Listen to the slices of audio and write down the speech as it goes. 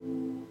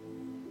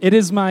It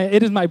is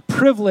my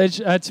privilege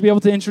to be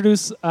able to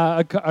introduce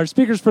our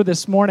speakers for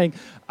this morning.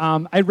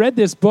 I read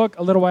this book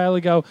a little while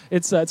ago.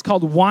 It's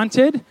called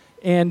Wanted,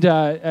 and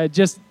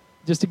just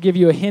to give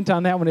you a hint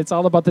on that one, it's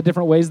all about the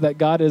different ways that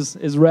God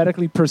is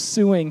radically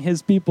pursuing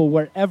His people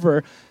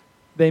wherever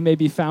they may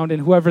be found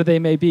and whoever they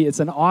may be.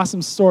 It's an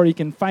awesome story. You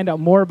can find out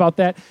more about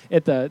that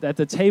at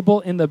the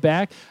table in the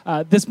back.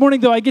 This morning,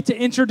 though, I get to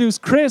introduce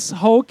Chris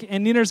Hoke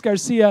and Niners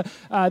Garcia.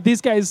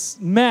 These guys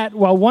met.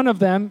 Well, one of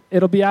them,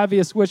 it'll be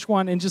obvious which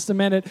one in just a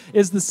minute,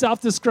 is the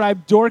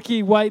self-described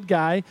dorky white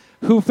guy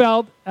who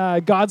felt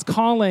God's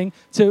calling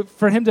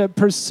for him to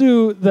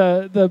pursue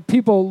the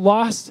people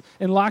lost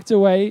and locked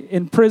away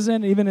in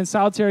prison, even in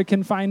solitary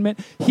confinement.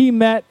 He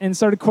met and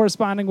started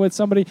corresponding with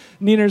somebody,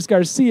 Niners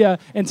Garcia,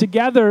 and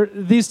together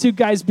these two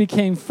guys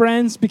became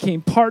friends,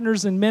 became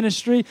partners in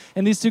ministry,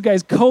 and these two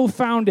guys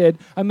co-founded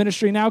a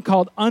ministry now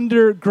called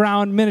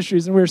Underground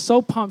Ministries, and we're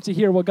so pumped to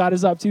hear what God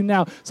is up to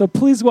now. So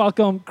please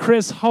welcome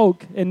Chris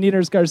Hoke and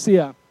Niners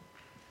Garcia.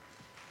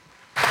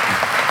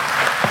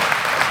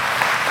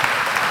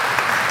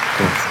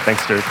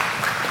 Thanks, Dirk.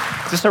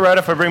 Is this all right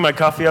if I bring my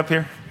coffee up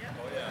here?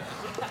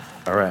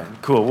 All right,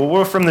 cool. Well,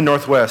 we're from the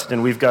Northwest,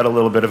 and we've got a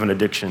little bit of an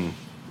addiction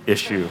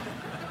issue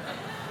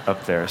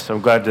up there. So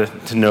I'm glad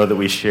to know that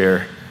we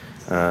share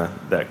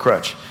that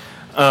crutch.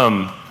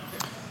 I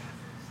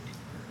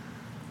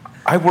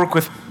work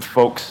with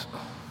folks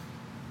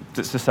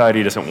that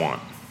society doesn't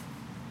want.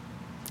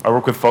 I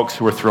work with folks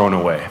who are thrown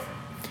away,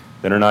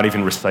 that are not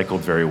even recycled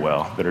very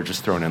well, that are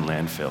just thrown in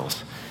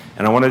landfills.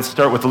 And I wanted to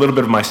start with a little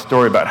bit of my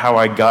story about how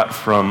I got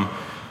from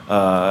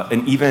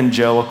an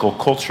evangelical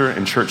culture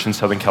and church in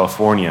Southern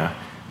California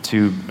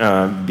to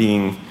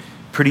being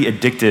pretty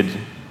addicted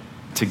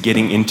to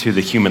getting into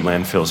the human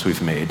landfills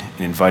we've made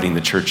and inviting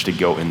the church to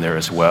go in there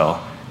as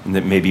well. And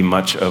that maybe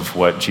much of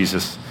what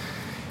Jesus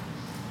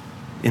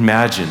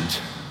imagined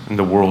in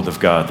the world of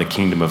God, the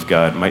kingdom of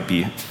God, might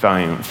be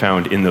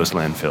found in those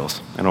landfills.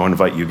 And I want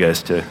to invite you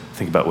guys to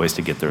think about ways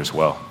to get there as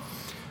well.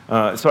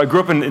 So I grew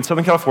up in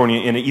Southern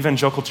California in an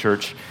evangelical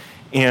church,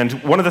 and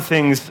one of the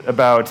things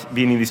about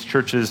being in these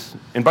churches,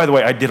 and by the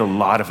way, I did a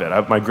lot of it.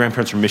 My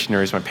grandparents were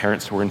missionaries, my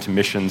parents were into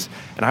missions,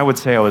 and I would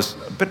say I was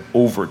a bit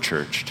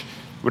over-churched.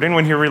 Would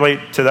anyone here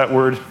relate to that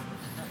word?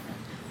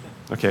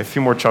 Okay, a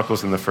few more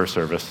chuckles in the first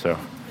service, so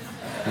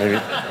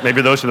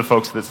maybe those are the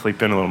folks that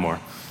sleep in a little more.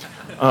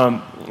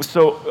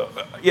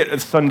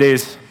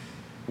 Sundays,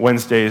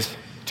 Wednesdays,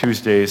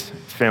 Tuesdays,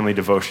 family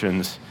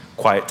devotions,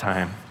 quiet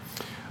time.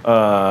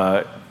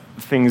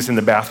 Things in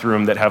the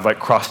bathroom that have like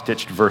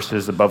cross-stitched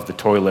verses above the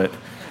toilet.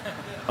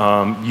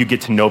 You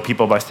get to know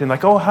people by saying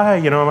like, oh, hi,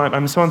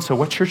 I'm so-and-so,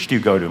 what church do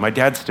you go to? My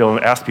dad still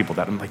asks people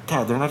that. I'm like,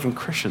 Dad, they're not even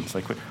Christians.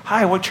 Like,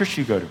 hi, what church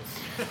do you go to?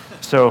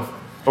 So,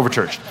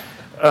 over-churched.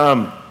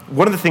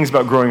 One of the things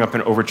about growing up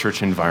in an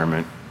over-church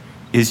environment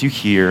is you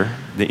hear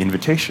the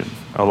invitation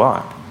a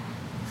lot.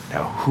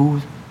 Now,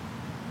 who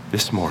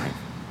this morning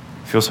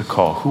feels a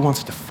call? Who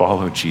wants to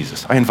follow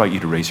Jesus? I invite you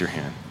to raise your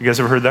hand. You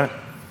guys ever heard that?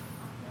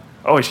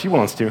 Oh, she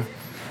wants to. All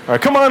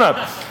right, come on up.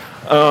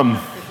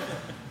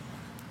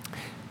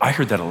 I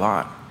heard that a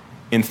lot.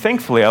 And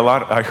thankfully,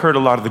 I heard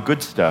a lot of the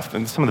good stuff.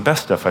 And some of the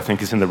best stuff, I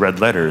think, is in the red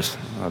letters.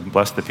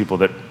 Bless the people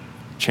that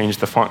changed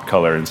the font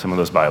color in some of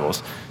those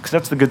Bibles, because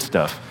that's the good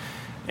stuff.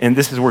 And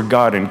this is where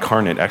God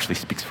incarnate actually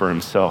speaks for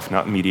himself,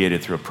 not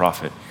mediated through a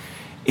prophet.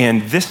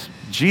 And this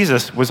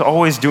Jesus was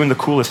always doing the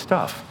coolest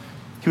stuff.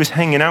 He was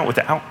hanging out with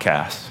the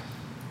outcasts,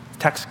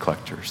 tax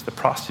collectors, the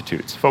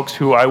prostitutes, folks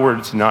who I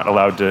was not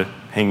allowed to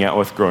hang out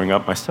with growing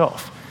up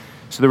myself.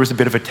 So there was a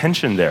bit of a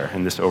tension there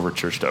in this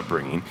over-churched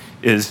upbringing,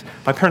 is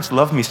my parents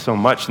loved me so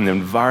much in the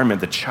environment,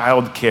 the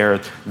child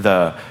care,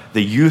 the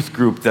youth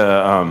group,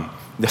 the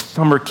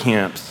summer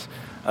camps.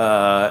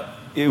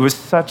 It was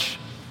such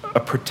a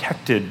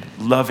protected,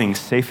 loving,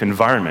 safe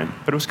environment,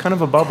 but it was kind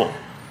of a bubble.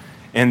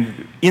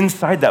 And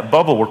inside that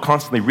bubble, we're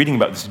constantly reading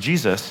about this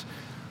Jesus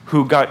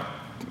who got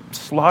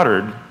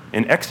slaughtered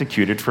and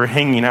executed for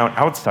hanging out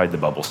outside the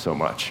bubble so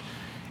much.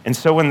 And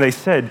so when they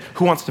said,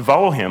 who wants to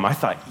follow him? I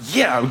thought,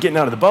 yeah, I'm getting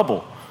out of the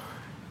bubble.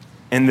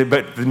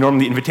 But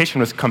normally the invitation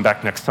was come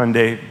back next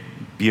Sunday,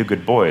 be a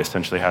good boy,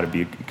 essentially how to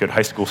be a good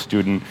high school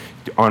student,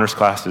 do honors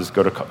classes,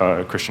 go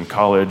to Christian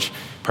college,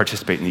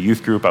 participate in the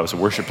youth group. I was a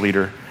worship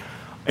leader.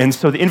 And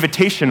so the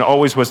invitation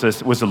always was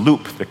a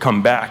loop that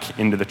come back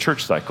into the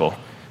church cycle.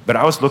 But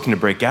I was looking to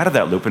break out of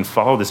that loop and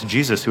follow this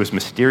Jesus who was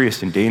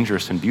mysterious and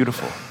dangerous and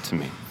beautiful to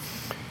me.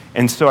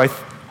 And so I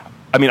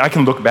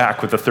can look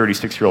back with a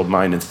 36-year-old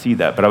mind and see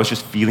that, but I was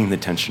just feeling the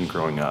tension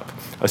growing up.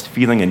 I was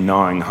feeling a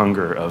gnawing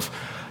hunger of,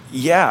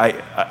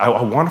 I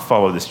want to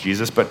follow this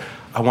Jesus, but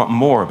I want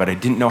more, but I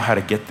didn't know how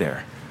to get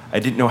there.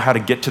 I didn't know how to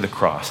get to the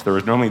cross. There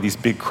was normally these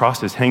big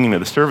crosses hanging at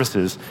the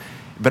services,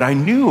 but I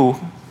knew,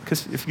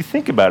 because if you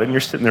think about it, and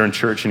you're sitting there in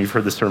church and you've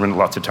heard the sermon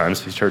lots of times,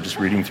 so you start just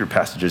reading through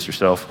passages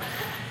yourself,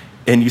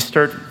 and you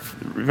start,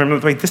 remember,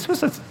 like,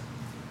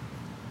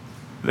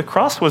 the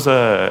cross was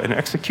an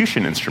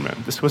execution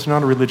instrument. This was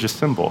not a religious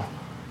symbol.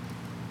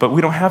 But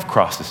we don't have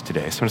crosses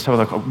today. So it's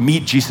like,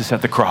 meet Jesus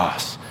at the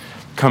cross.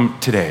 come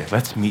today.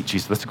 Let's meet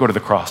Jesus. Let's go to the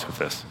cross with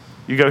this.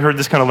 You guys heard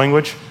this kind of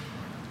language?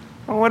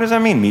 Well, what does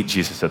that mean, meet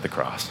Jesus at the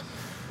cross?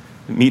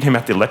 Meet him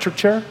at the electric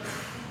chair?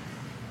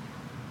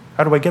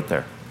 How do I get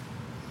there?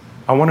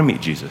 I want to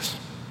meet Jesus.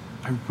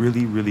 I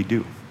really, really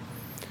do.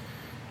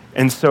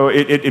 And so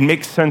it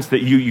makes sense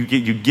that you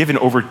give an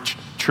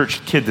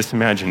over-churched kid this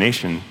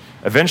imagination.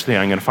 Eventually,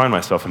 I'm going to find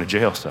myself in a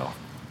jail cell.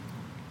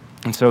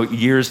 And so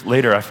years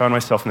later, I found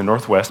myself in the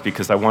Northwest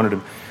because I wanted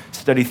to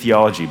study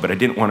theology, but I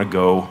didn't want to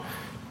go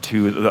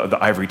to the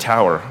ivory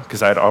tower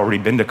because I had already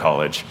been to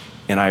college.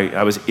 And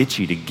I was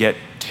itchy to get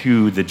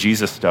to the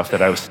Jesus stuff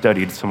that I was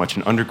studied so much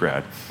in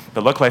undergrad.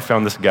 But luckily, I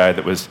found this guy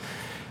that was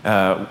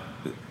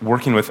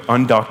working with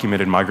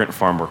undocumented migrant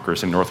farm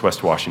workers in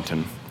Northwest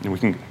Washington. And we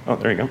can, oh,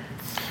 there you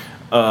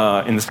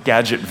go, in the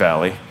Skagit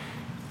Valley,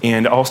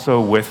 and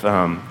also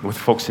with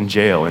folks in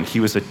jail. And he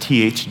was a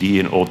THD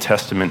in Old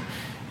Testament,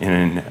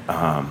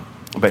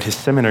 but his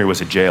seminary was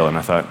a jail. And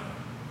I thought,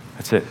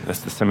 that's it. That's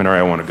the seminary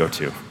I want to go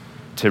to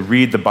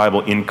read the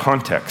Bible in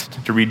context,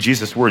 to read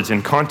Jesus' words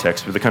in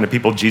context with the kind of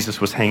people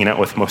Jesus was hanging out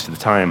with most of the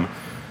time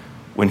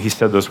when he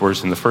said those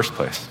words in the first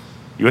place.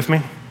 You with me?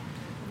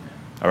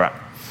 All right.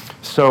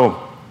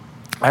 So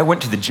I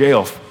went to the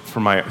jail for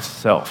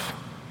myself.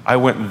 I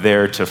went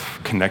there to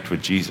connect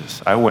with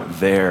Jesus. I went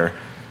there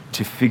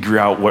to figure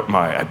out what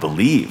I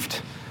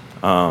believed.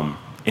 And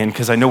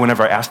because I know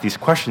whenever I asked these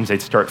questions,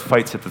 they'd start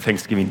fights at the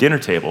Thanksgiving dinner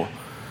table.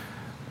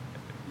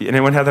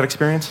 Anyone have that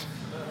experience?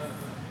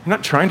 You're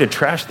not trying to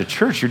trash the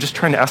church. You're just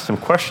trying to ask some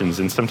questions.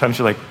 And sometimes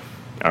you're like,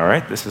 all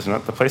right, this is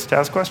not the place to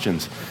ask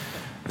questions.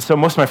 So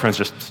most of my friends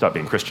just stopped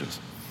being Christians.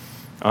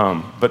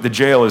 But the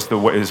jail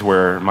is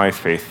where my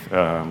faith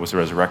was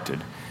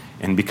resurrected.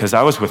 And because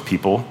I was with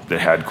people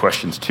that had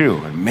questions too,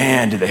 and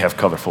man, did they have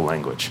colorful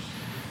language.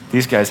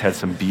 These guys had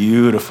some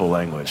beautiful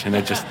language, and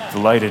it just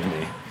delighted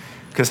me.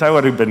 Because I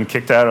would have been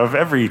kicked out of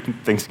every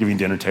Thanksgiving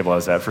dinner table I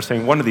was at for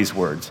saying one of these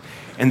words.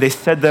 And they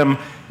said them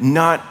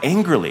not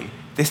angrily.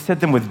 They said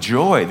them with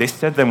joy. They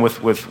said them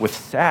with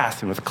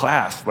sass and with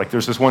class. Like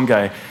there's this one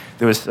guy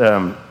that was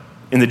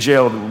in the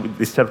jail.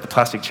 They set up the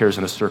plastic chairs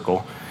in a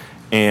circle,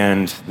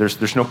 and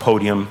there's no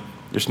podium,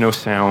 there's no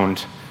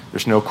sound,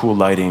 there's no cool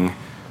lighting,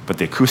 but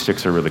the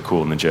acoustics are really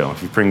cool in the jail.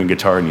 If you bring a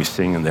guitar and you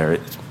sing in there,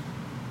 it's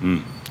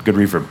good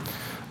reverb.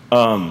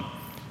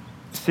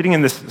 Sitting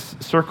in this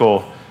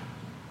circle,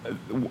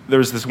 there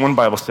was this one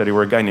Bible study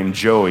where a guy named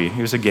Joey,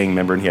 he was a gang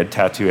member, and he had a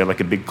tattoo. He had like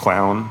a big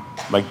clown,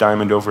 like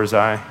diamond over his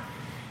eye,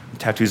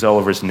 tattoos all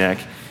over his neck.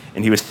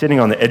 And he was sitting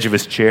on the edge of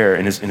his chair,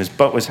 and his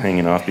butt was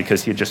hanging off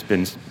because he had just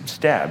been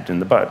stabbed in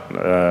the butt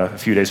a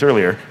few days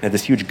earlier. He had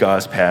this huge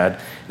gauze pad,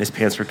 and his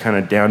pants were kind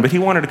of down, but he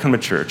wanted to come to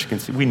church.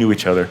 We knew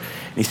each other.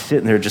 And he's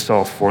sitting there just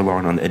all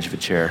forlorn on the edge of a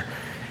chair.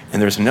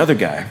 And there's another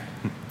guy,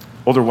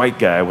 older white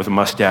guy with a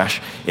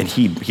mustache, and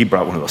he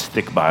brought one of those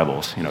thick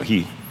Bibles. You know,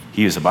 he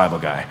was a Bible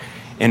guy.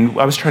 And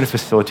I was trying to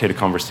facilitate a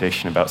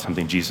conversation about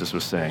something Jesus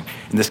was saying.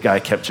 And this guy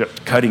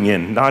kept cutting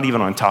in, not even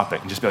on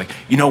topic, and just be like,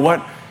 you know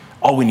what?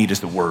 All we need is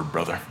the word,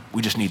 brother.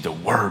 We just need the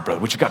word, brother.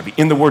 We just got to be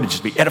in the word and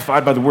just be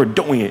edified by the word,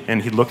 don't we? And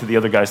he looked at the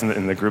other guys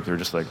in the group. They're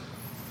just like,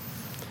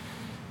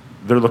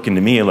 they're looking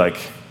to me like,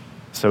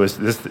 so is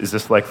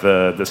this like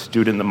the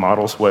student that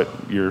models what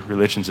your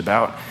religion's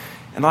about?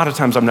 And a lot of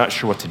times I'm not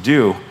sure what to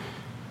do,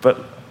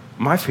 but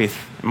my faith,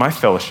 my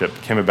fellowship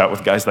came about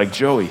with guys like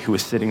Joey, who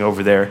was sitting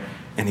over there,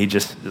 and he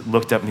just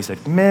looked up and he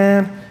said,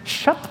 man,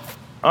 shut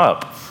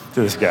up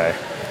to this guy.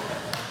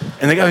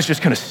 And the guy was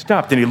just kind of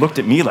stopped, and he looked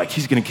at me like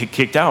he's going to get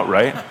kicked out,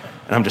 right?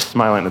 And I'm just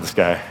smiling at this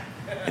guy.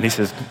 And he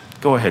says,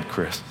 go ahead,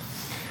 Chris.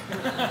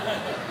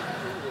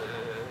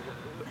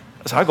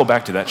 So I go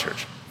back to that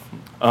church.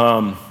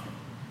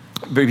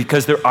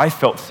 Because I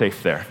felt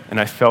safe there, and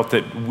I felt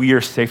that we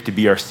are safe to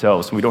be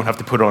ourselves, and we don't have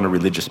to put on a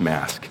religious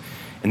mask.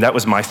 And that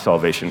was my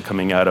salvation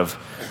coming out of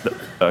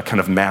the kind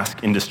of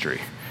mask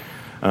industry.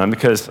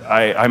 Because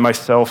I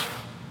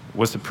myself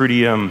was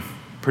pretty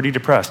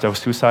depressed. I was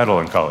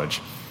suicidal in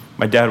college.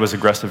 My dad was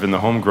aggressive in the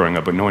home growing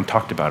up, but no one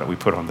talked about it. We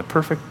put on the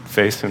perfect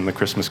face in the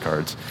Christmas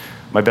cards.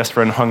 My best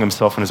friend hung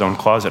himself in his own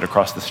closet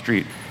across the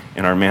street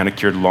in our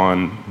manicured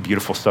lawn,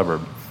 beautiful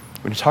suburb.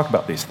 We didn't talk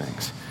about these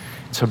things.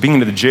 So being in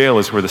the jail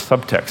is where the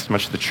subtext,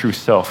 much of the true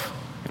self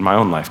in my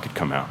own life could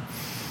come out.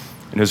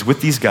 And it was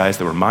with these guys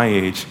that were my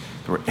age,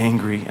 that were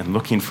angry and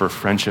looking for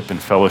friendship and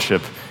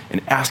fellowship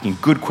and asking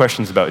good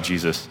questions about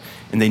Jesus.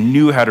 And they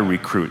knew how to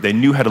recruit. They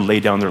knew how to lay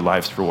down their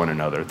lives for one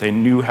another. They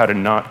knew how to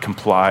not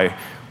comply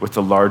with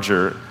the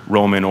larger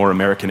Roman or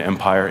American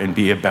empire and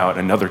be about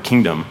another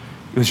kingdom.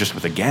 It was just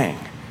with a gang.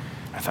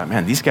 I thought,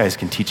 man, these guys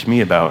can teach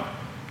me about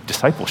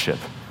discipleship.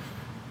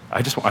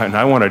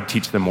 I want to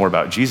teach them more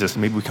about Jesus,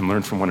 and maybe we can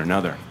learn from one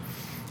another.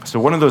 So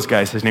one of those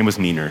guys, his name was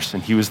Niners,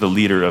 and he was the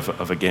leader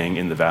of a gang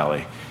in the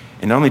valley.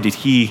 And not only did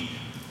he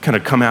kind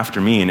of come after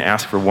me and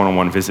ask for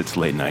one-on-one visits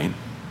late night,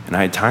 and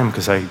I had time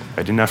because I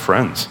didn't have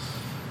friends.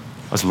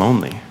 I was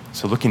lonely.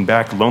 So looking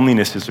back,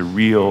 loneliness is a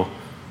real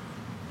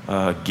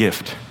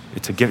gift.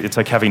 It's a gift. It's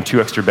like having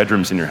 2 extra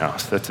bedrooms in your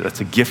house. That's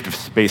a gift of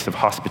space, of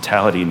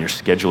hospitality in your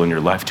schedule, in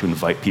your life to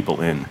invite people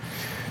in.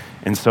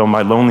 And so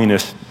my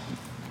loneliness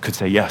could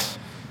say yes.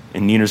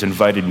 And Nieners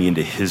invited me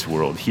into his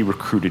world. He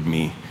recruited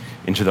me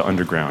into the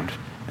underground.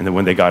 And then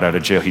when they got out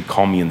of jail, he'd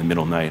call me in the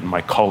middle of the night, and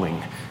my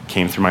calling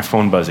came through my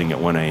phone buzzing at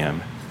 1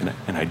 a.m.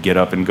 And I'd get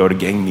up and go to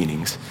gang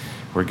meetings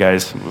where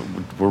guys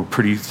were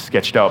pretty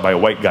sketched out by a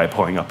white guy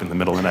pulling up in the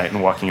middle of the night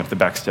and walking up the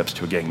back steps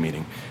to a gang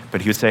meeting.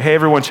 But he would say, hey,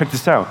 everyone, check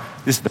this out.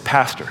 This is the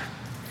pastor.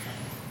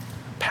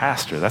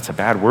 Pastor, that's a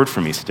bad word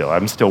for me still.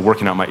 I'm still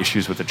working out my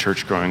issues with the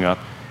church growing up.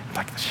 I'm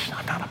like,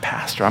 I'm not a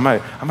pastor. I'm a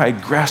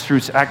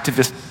grassroots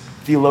activist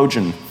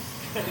theologian.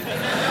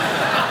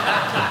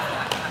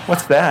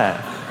 What's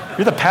that?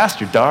 You're the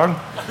pastor, dog.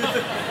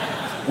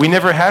 We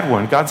never had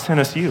one. God sent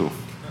us you.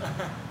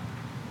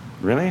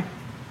 Really?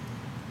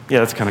 Yeah,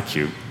 that's kind of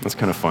cute. That's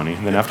kind of funny.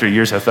 And then after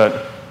years, I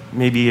thought,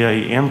 maybe I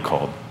am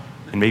called.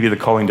 And maybe the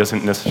calling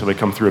doesn't necessarily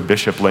come through a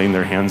bishop laying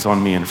their hands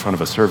on me in front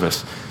of a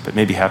service, but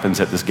maybe happens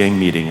at this gang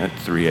meeting at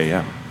 3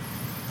 a.m.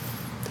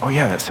 Oh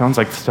yeah, that sounds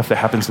like the stuff that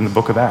happens in the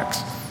book of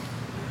Acts.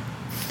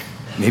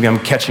 Maybe I'm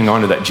catching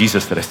on to that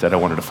Jesus that I said I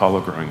wanted to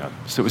follow growing up.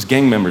 So it was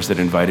gang members that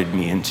invited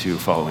me into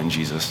following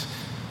Jesus,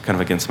 kind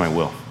of against my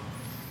will.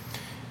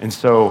 And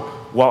so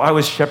while I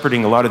was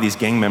shepherding a lot of these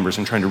gang members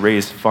and trying to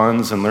raise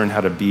funds and learn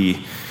how to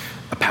be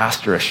a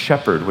pastor, a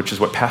shepherd, which is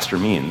what pastor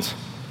means.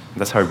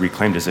 That's how I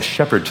reclaimed as a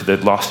shepherd to the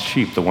lost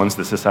sheep, the ones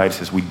that society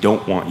says, we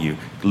don't want you.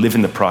 Live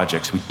in the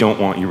projects. We don't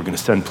want you. We're going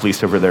to send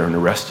police over there and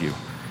arrest you.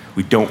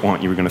 We don't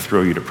want you. We're going to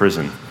throw you to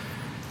prison.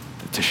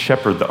 To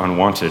shepherd the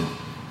unwanted,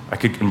 I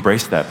could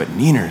embrace that. But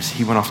Nieners,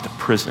 he went off to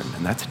prison,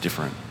 and that's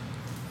different.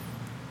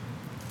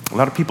 A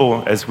lot of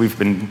people, as we've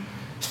been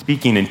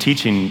speaking and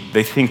teaching,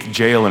 they think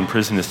jail and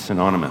prison is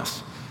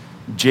synonymous.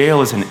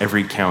 Jail is in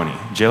every county.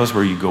 Jail is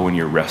where you go when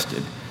you're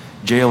arrested.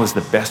 Jail is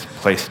the best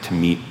place to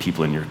meet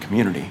people in your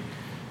community.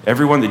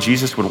 Everyone that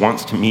Jesus would want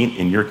to meet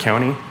in your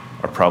county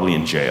are probably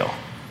in jail.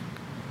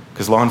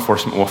 Because law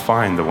enforcement will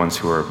find the ones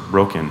who are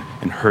broken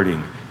and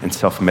hurting and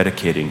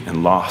self-medicating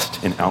and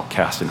lost and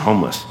outcast and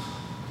homeless.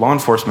 Law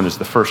enforcement is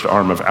the first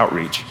arm of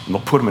outreach, and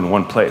they'll put them in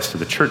one place, so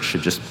the church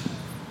should just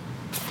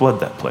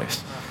flood that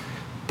place.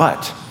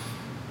 But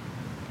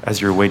as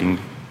you're awaiting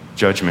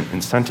judgment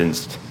and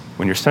sentenced,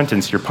 when you're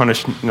sentenced, you're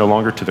punished no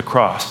longer to the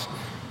cross.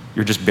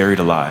 You're just buried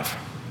alive.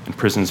 And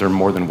prisons are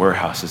more than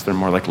warehouses. They're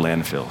more like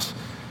landfills.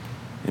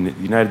 And the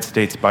United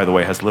States, by the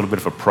way, has a little bit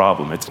of a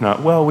problem. It's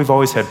not, well, we've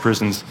always had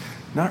prisons.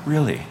 Not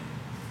really.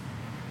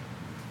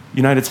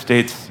 United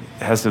States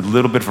has a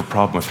little bit of a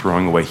problem with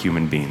throwing away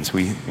human beings.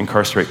 We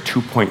incarcerate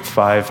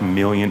 2.5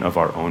 million of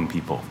our own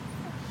people.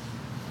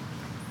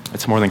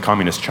 It's more than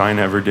communist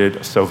China ever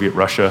did, Soviet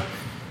Russia,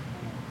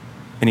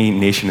 any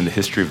nation in the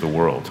history of the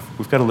world.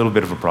 We've got a little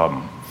bit of a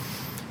problem.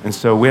 And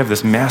so we have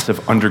this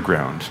massive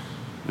underground,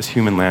 this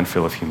human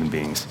landfill of human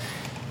beings.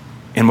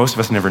 And most of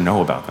us never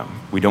know about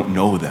them. We don't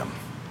know them.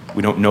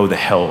 We don't know the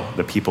hell,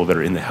 the people that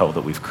are in the hell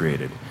that we've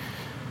created.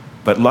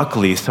 But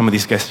luckily, some of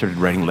these guys started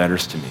writing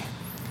letters to me.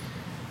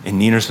 And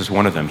Nieners was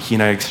one of them. He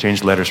and I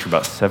exchanged letters for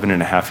about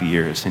 7.5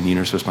 years. And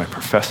Nieners was my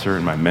professor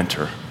and my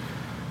mentor,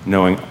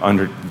 knowing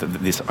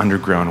this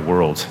underground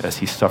world as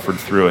he suffered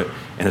through it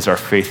and as our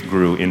faith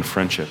grew in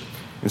friendship.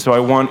 And so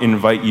I want to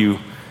invite you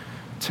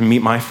to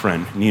meet my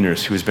friend,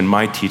 Nieners, who has been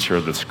my teacher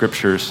of the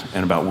scriptures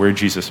and about where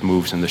Jesus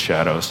moves in the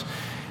shadows.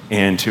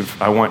 And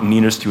I want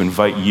Nieners to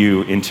invite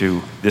you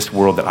into this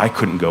world that I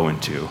couldn't go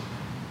into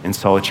in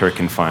solitary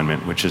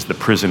confinement, which is the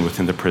prison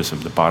within the prison,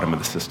 the bottom of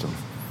the system.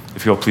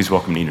 If you'll please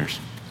welcome Nieners.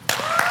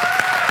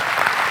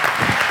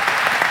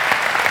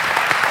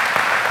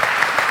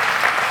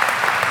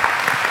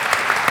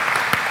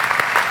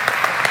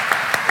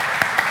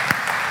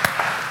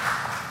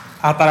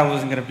 I thought I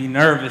wasn't going to be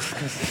nervous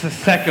because it's the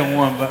second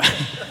one, but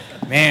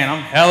man,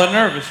 I'm hella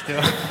nervous still.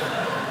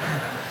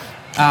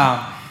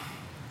 I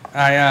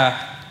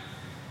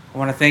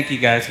want to thank you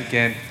guys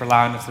again for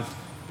allowing us to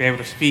be able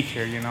to speak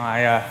here. You know,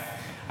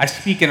 I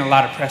speak in a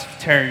lot of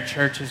Presbyterian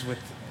churches with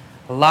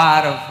a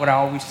lot of what I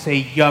always say,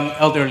 young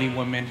elderly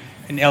women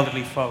and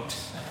elderly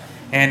folks.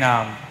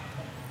 And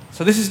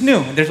so this is new,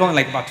 and there's only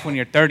like about 20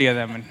 or 30 of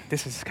them, and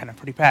this is kind of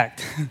pretty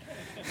packed.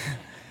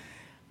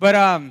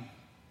 But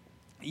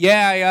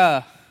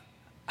yeah,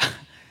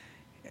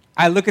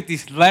 I look at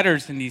these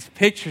letters and these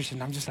pictures,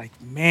 and I'm just like,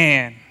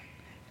 man.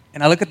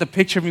 And I look at the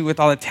picture of me with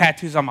all the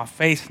tattoos on my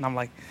face, and I'm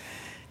like,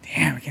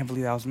 damn, I can't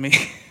believe that was me.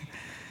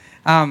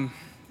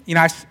 You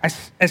know,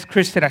 as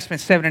Chris said, I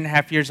spent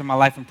 7.5 years of my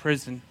life in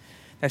prison.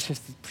 That's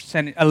just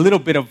a little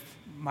bit of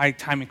my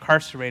time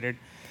incarcerated.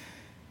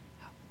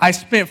 I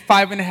spent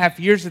 5.5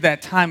 years of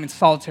that time in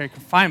solitary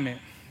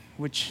confinement,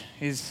 which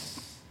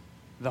is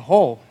the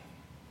hole.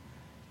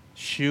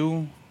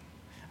 Shoe.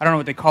 I don't know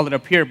what they call it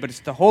up here, but it's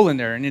the hole in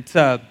there. And it's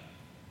a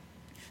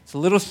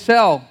little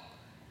cell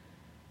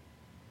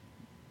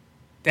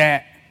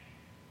that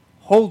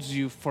holds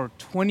you for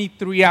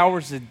 23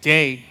 hours a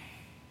day.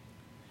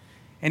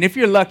 And if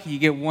you're lucky, you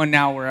get 1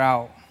 hour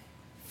out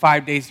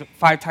 5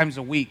 times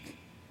a week,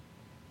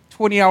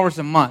 20 hours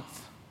a month.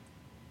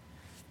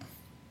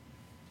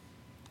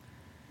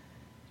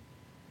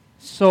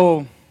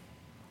 So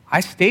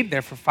I stayed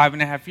there for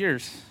 5.5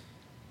 years.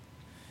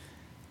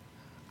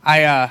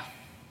 I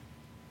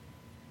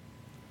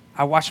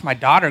watched my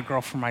daughter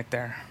grow from right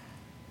there.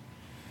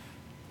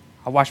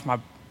 I watched my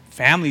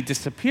family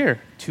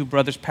disappear. 2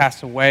 brothers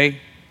pass away.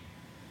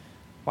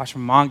 Watched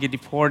my mom get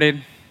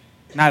deported.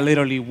 Not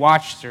literally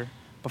watched her,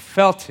 but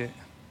felt it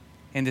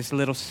in this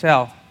little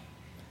cell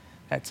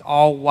that's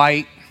all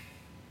white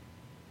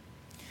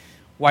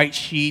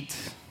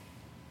sheets,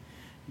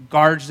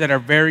 guards that are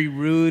very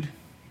rude,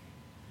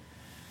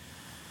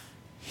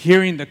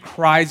 hearing the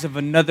cries of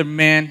another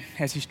man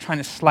as he's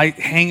trying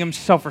to hang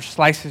himself or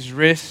slice his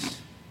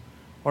wrists,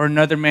 or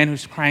another man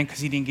who's crying because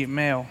he didn't get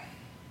mail,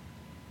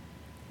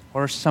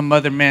 or some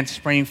other man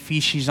spraying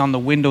feces on the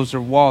windows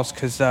or walls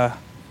because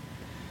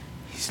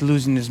he's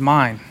losing his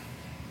mind.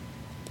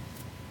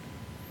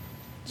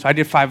 So I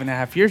did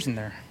 5.5 years in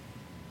there.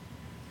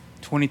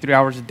 23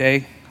 hours a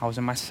day, I was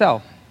in my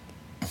cell.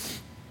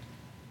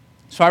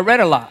 So I read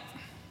a lot.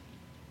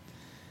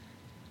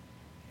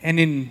 And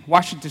in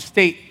Washington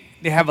State,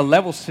 they have a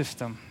level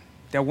system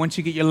that once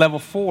you get your level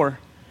 4,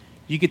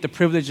 you get the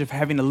privilege of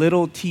having a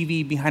little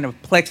TV behind a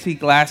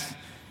plexiglass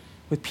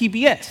with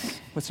PBS,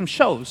 with some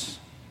shows.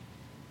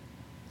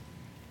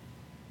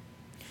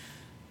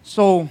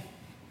 So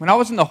when I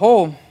was in the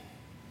hole,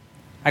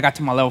 I got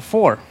to my level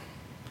 4.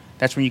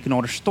 That's when you can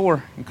order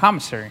store and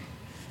commissary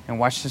and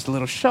watch this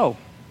little show.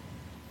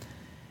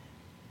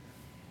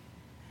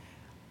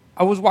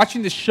 I was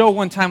watching this show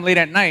one time late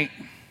at night,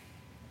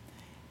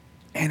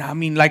 and I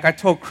mean, like I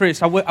told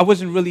Chris, I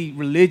wasn't really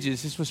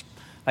religious. This was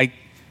like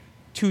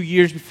 2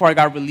 years before I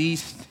got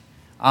released.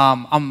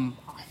 I'm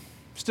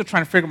still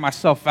trying to figure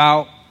myself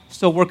out,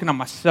 still working on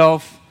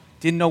myself.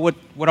 Didn't know what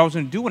I was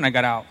going to do when I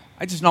got out.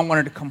 I just not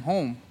wanted to come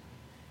home.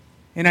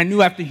 And I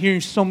knew after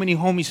hearing so many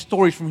homies'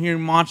 stories, from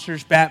hearing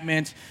Monsters,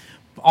 Batmans,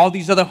 all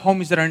these other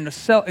homies that are in the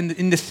cell,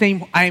 in the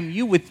same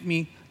IMU with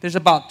me, there's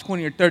about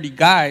 20 or 30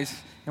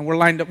 guys, and we're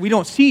lined up. We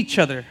don't see each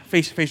other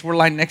face to face. We're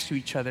lined next to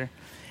each other.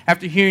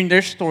 After hearing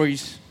their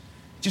stories,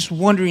 just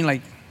wondering,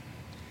 like,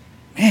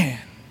 man,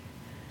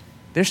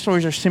 their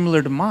stories are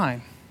similar to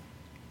mine.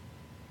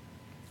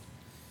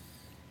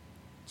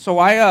 So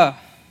I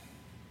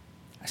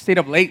stayed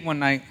up late one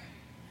night.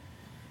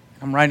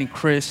 I'm riding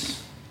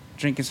Chris,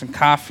 drinking some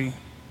coffee,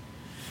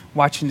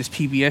 watching this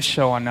PBS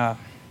show on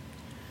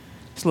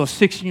this little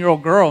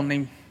 16-year-old girl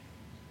named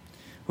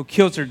who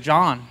kills her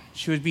John.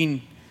 She was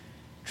being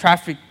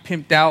trafficked,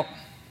 pimped out.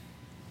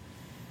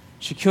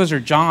 She kills her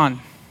John.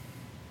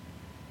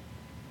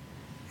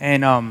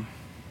 And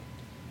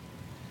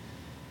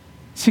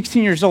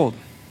 16 years old,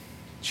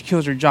 she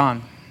kills her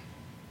John.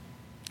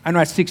 I know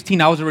at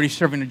 16 I was already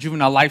serving a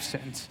juvenile life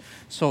sentence.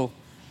 So,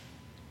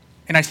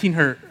 and I seen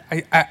her.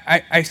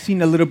 I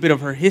seen a little bit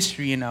of her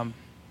history, and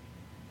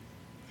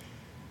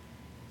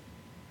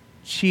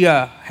she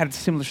had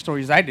similar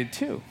stories I did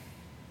too.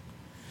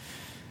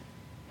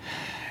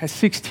 At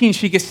 16,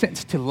 she gets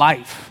sentenced to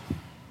life.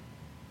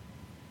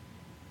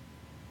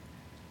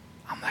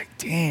 I'm like,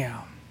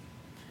 damn.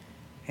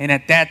 And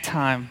at that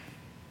time,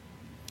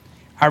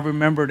 I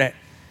remember that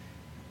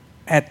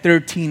at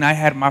 13, I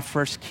had my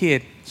first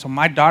kid. So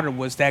my daughter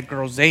was that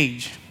girl's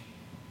age.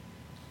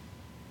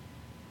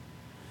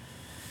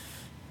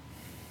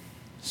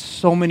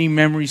 So many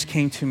memories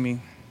came to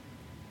me.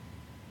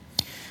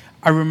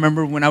 I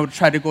remember when I would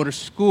try to go to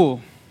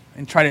school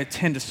and try to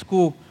attend a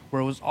school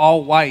where it was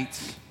all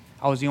whites.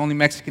 I was the only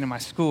Mexican in my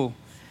school.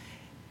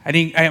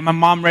 My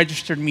mom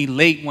registered me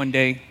late one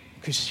day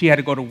because she had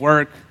to go to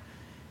work,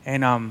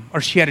 and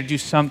or she had to do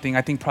something.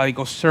 I think probably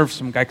go serve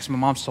some guy because my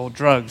mom sold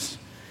drugs.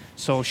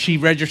 So she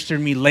registered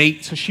me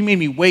late. So she made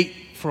me wait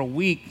for a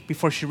week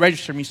before she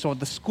registered me. So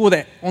the school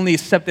that only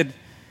accepted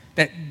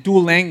that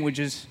dual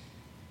languages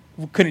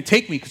couldn't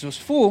take me because it was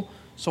full.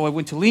 So I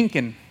went to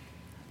Lincoln.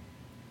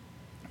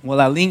 Well,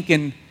 at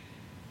Lincoln,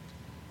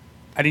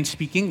 I didn't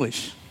speak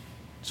English.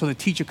 So the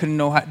teacher didn't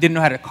know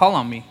how to call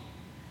on me.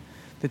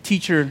 The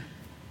teacher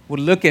would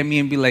look at me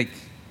and be like,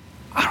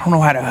 I don't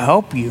know how to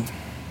help you.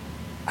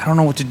 I don't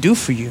know what to do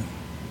for you.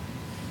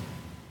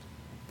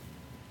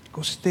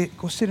 Go sit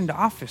in the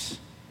office.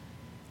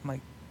 I'm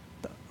like,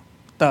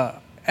 the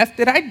F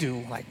did I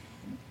do? Like,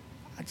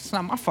 it's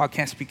not my fault I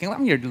can't speak English.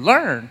 I'm here to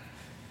learn.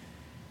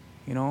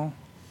 You know,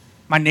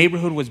 my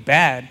neighborhood was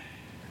bad.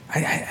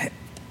 I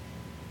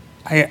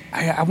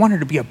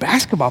wanted to be a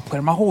basketball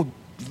player. My whole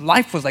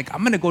life was like, I'm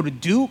going to go to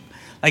Duke.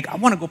 Like, I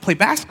want to go play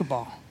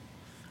basketball.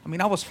 I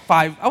mean, I was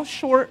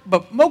short,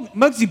 but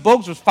Muggsy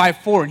Bogues was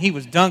 5'4", and he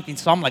was dunking.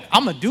 So I'm like,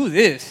 I'm going to do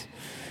this.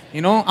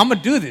 You know, I'm going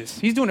to do this.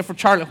 He's doing it for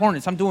Charlotte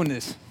Hornets. I'm doing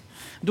this.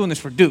 I'm doing this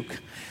for Duke.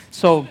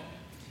 So,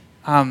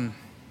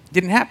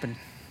 didn't happen.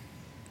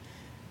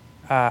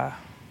 I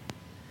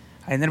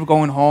ended up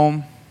going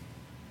home.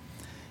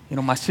 You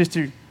know, my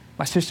sister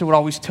would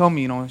always tell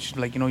me, you know, she'd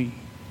be like, you know,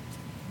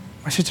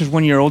 my sister's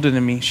 1 year older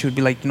than me. She would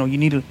be like, you know, you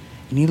need to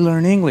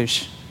learn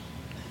English.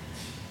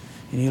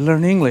 You need to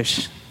learn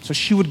English. So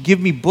she would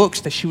give me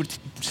books that she would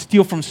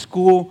steal from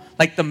school,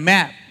 like the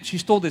map. She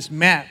stole this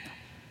map.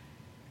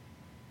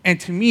 And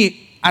to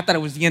me, I thought it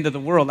was the end of the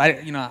world. I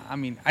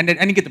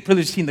didn't get the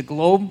privilege of seeing the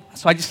globe,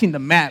 so I just seen the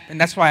map,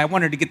 and that's why I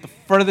wanted to get the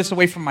furthest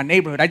away from my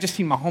neighborhood. I just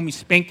seen my homie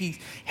Spanky's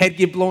head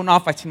get blown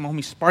off. I seen my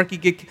homie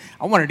Sparky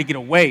I wanted to get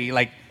away,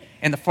 like,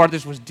 and the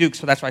farthest was Duke,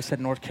 so that's why I said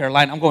North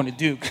Carolina. I'm going to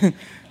Duke.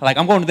 Like,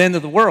 I'm going to the end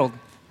of the world.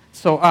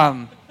 So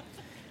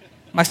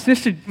my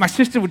sister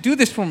would do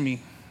this for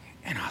me,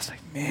 and I was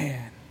like,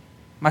 man,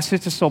 my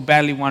sister so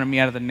badly wanted me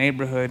out of the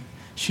neighborhood.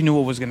 She knew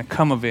what was going to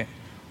come of it,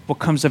 what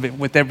comes of it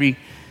with every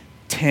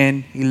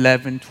 10,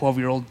 11,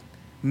 12-year-old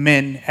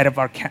men out of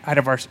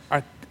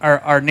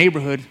our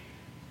neighborhood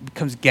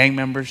becomes gang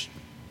members.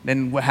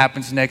 Then what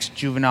happens next?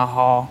 Juvenile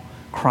hall,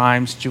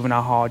 crimes,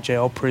 juvenile hall,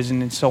 jail,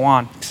 prison, and so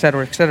on, et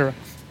cetera, et cetera.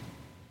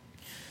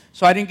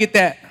 So I didn't get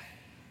that.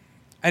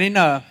 I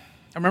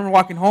remember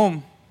walking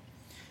home.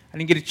 I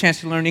didn't get a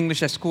chance to learn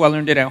English at school. I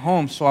learned it at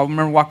home. So I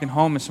remember walking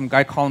home and some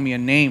guy calling me a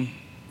name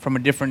from a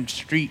different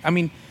street. I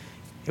mean,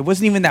 it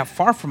wasn't even that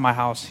far from my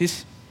house.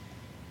 His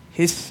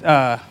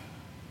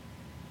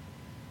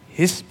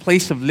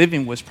place of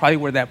living was probably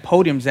where that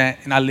podium's at,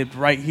 and I lived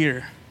right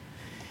here.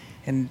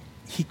 And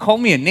he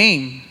called me a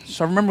name.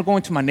 So I remember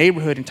going to my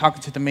neighborhood and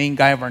talking to the main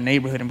guy of our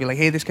neighborhood and be like,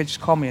 hey, this guy just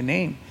called me a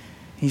name.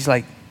 He's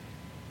like,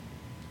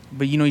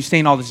 but he's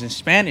saying all this in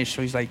Spanish.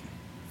 So he's like,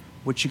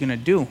 what you gonna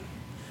do?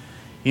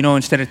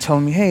 Instead of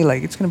telling me, hey,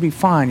 like, it's gonna be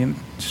fine,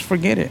 just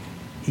forget it.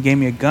 He gave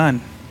me a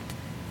gun.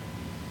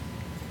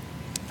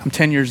 I'm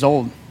 10 years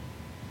old.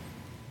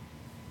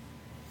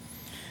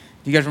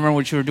 Do you guys remember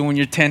what you were doing when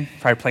you're 10?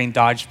 Probably playing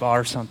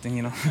dodgeball or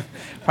something,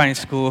 Probably in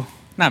school.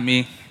 Not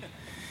me.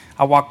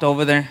 I walked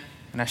over there,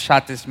 and I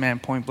shot this man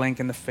point blank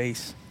in the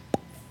face.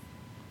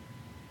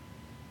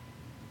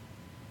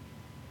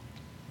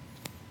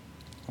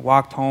 I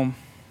walked home,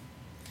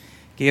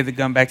 gave the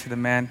gun back to the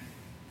man.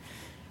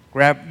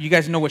 You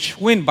guys know what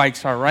Schwinn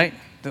bikes are, right?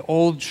 The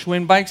old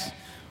Schwinn bikes?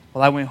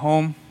 Well, I went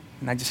home,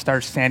 and I just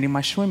started sanding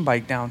my Schwinn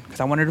bike down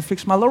because I wanted to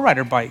fix my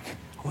lowrider bike.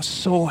 I was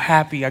so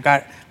happy. I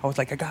got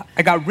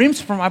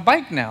rims for my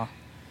bike now.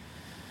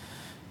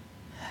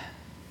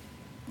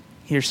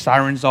 Hear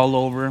sirens all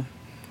over.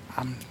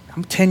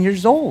 I'm 10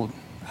 years old.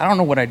 I don't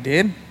know what I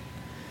did.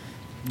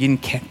 Getting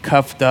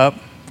cuffed up,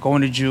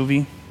 going to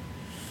juvie,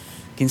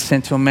 getting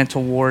sent to a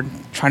mental ward,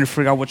 trying to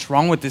figure out what's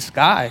wrong with this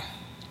guy.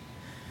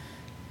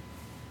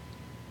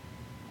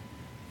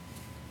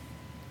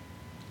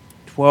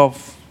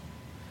 "12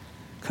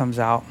 comes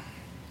out.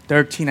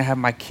 13, I have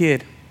my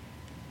kid.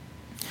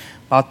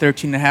 About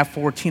 13 and a half,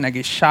 14, I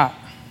get shot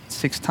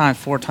 6 times,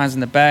 4 times in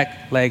the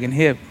back, leg and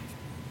hip.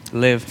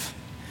 Live.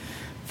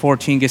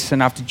 14 gets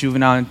sent off to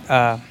juvenile.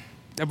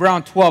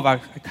 Around 12, I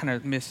kind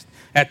of missed.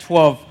 At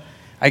 12,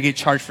 I get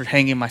charged for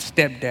hanging my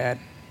stepdad.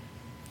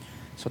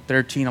 So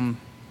 13, I'm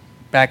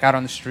back out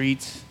on the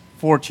streets.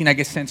 14, I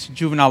get sent to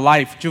juvenile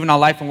life. Juvenile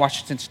life in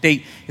Washington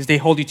State is they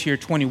hold you till you're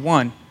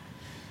 21.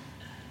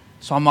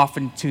 So I'm off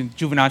into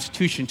juvenile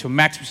institution to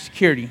maximum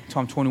security until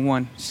I'm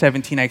 21.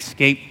 17, I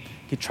escape.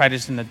 Get tried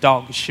as an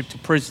adult, get shipped to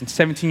prison.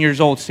 17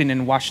 years old, sitting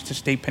in Washington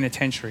State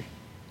Penitentiary.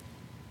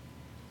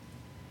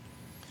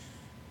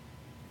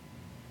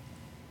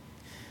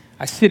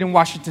 I sit in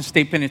Washington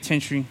State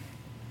Penitentiary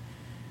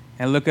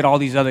and look at all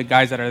these other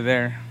guys that are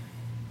there.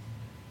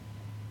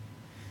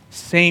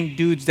 Same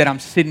dudes that I'm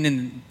sitting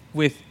in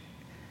with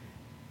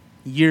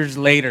years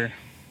later.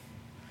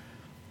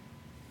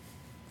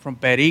 From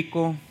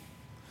Perico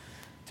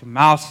to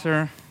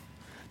Mauser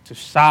to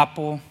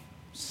Sapo.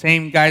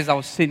 Same guys I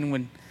was sitting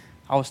when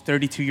I was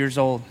 32 years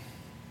old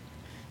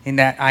in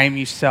that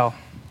IMU cell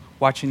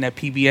watching that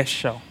PBS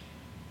show.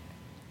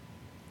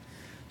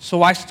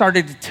 So I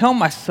started to tell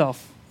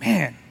myself,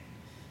 man,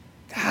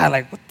 God,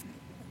 like,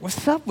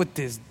 what's up with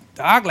this,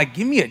 dog? Like,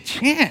 give me a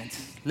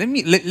chance. Let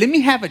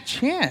me have a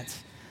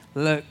chance.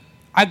 Look,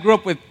 I grew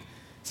up with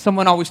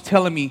someone always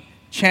telling me,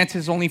 chance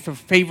is only for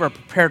favor a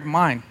prepared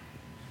mind.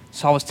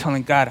 So I was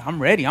telling God,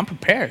 I'm ready, I'm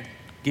prepared.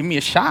 Give me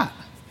a shot.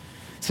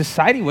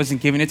 Society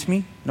wasn't giving it to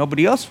me.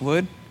 Nobody else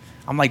would.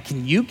 I'm like,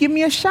 can you give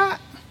me a shot?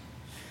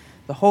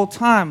 The whole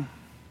time,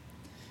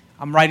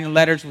 I'm writing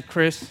letters with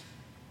Chris,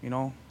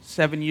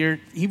 7 years.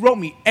 He wrote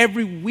me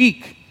every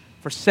week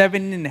for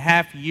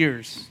 7.5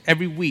 years,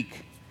 every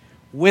week,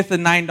 with a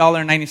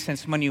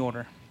 $9.90 money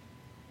order.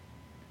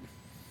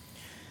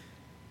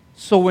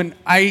 So when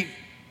I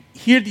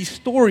hear these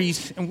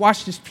stories and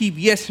watch this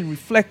PBS and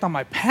reflect on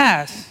my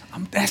past,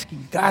 I'm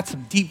asking God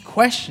some deep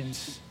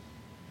questions.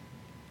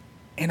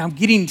 And I'm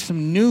getting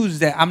some news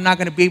that I'm not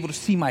going to be able to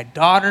see my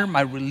daughter.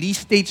 My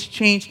release dates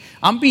change.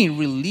 I'm being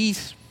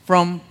released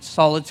from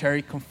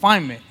solitary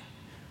confinement,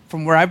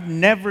 from where I've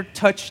never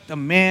touched a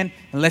man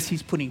unless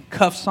he's putting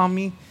cuffs on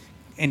me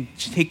and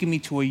taking me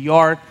to a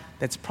yard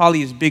that's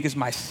probably as big as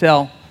my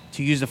cell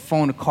to use a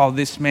phone to call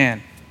this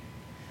man.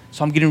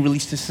 So I'm getting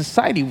released to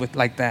society with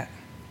like that.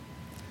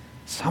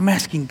 So I'm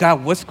asking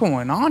God, what's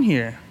going on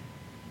here?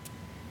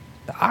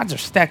 The odds are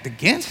stacked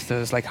against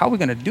us. Like, how are we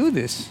going to do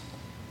this?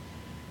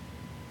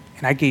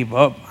 And I gave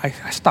up.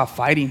 I stopped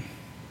fighting.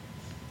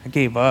 I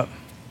gave up.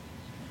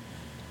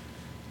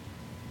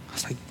 I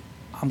was like,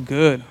 I'm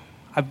good.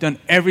 I've done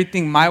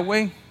everything my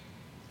way.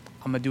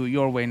 I'm going to do it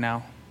your way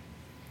now.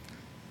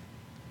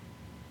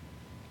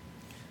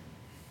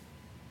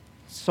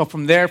 So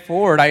from there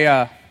forward,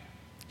 I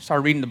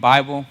started reading the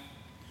Bible,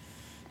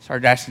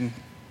 started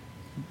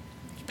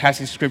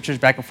passing scriptures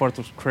back and forth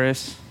with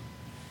Chris.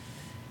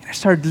 And I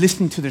started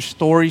listening to their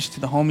stories, to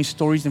the homies'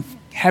 stories, and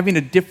having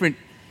a different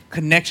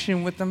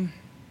connection with them.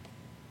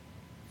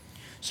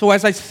 So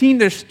as I seen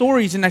their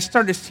stories, and I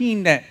started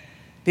seeing that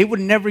they would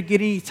never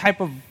get any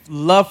type of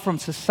love from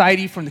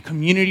society, from the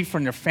community,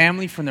 from their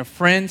family, from their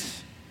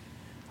friends,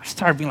 I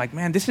started being like,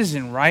 man, this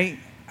isn't right.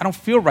 I don't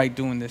feel right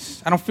doing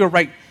this. I don't feel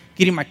right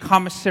getting my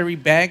commissary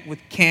bag with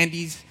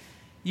candies.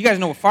 You guys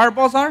know what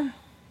Fireballs are?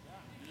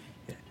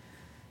 Yeah.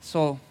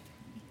 So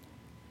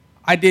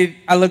I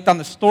looked on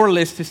the store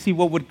list to see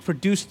what would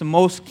produce the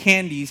most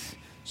candies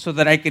so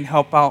that I can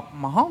help out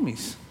my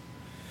homies.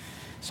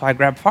 So I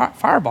grabbed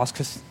Fireballs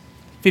because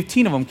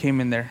 15 of them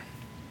came in there.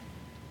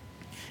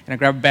 And I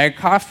grabbed a bag of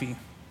coffee.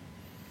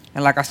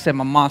 And like I said,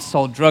 my mom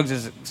sold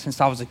drugs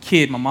since I was a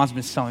kid. My mom's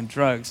been selling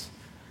drugs.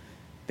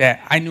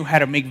 That I knew how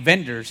to make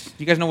vendors.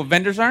 You guys know what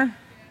vendors are?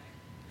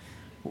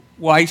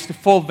 Well, I used to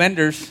fold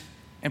vendors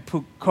and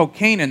put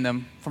cocaine in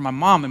them for my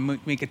mom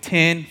and make a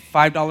 $10,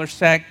 $5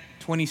 sack,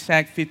 20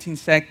 sack, 15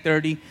 sack,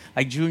 30,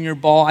 like junior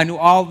ball. I knew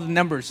all the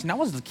numbers. And I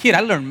was a kid. I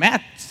learned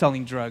math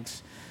selling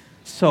drugs.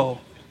 So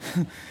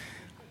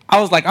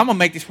I was like, I'm going to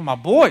make this for my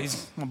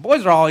boys. My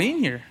boys are all in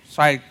here.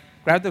 So I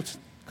grabbed the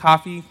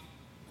coffee,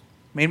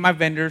 made my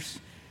vendors.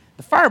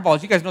 The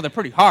Fireballs, you guys know they're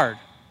pretty hard.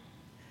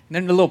 And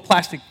then the little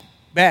plastic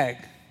bag.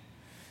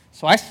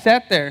 So I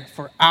sat there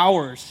for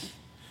hours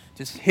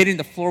just hitting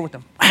the floor with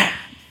them. Whack,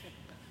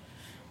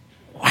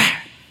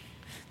 whack,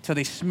 till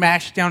they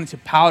smashed down into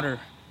powder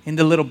in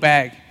the little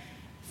bag.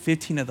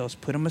 15 of those,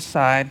 put them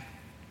aside.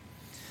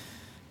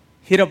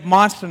 Hit up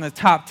Monster in the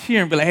top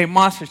tier and be like, hey,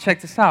 Monster,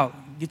 check this out.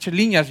 Get your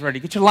líneas ready.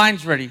 Get your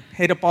lines ready.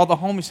 Hit up all the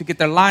homies to get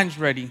their lines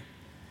ready.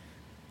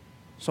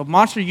 So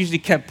Monster usually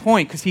kept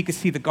point because he could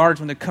see the guards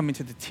when they're coming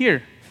to the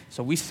tier.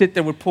 So we sit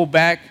there, we pull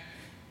back,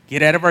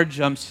 get out of our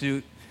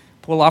jumpsuit,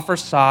 pull off our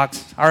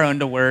socks, our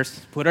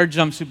underwears, put our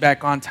jumpsuit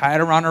back on, tie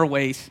it around our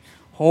waist,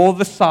 hold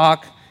the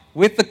sock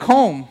with the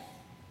comb.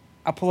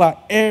 I pull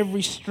out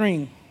every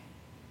string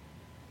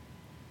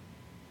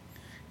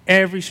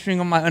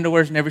on my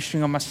underwears and every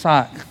string on my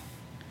sock,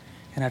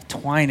 and I'd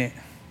twine it,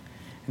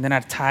 and then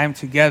I'd tie them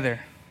together.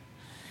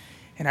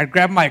 And I'd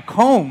grab my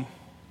comb,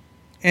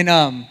 and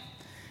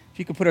if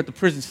you could put it at the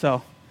prison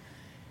cell,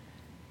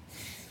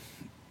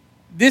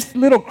 this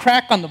little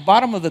crack on the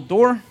bottom of the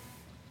door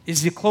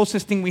is the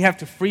closest thing we have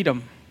to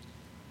freedom.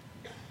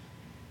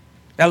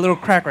 That little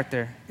crack right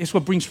there is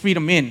what brings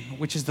freedom in,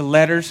 which is the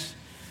letters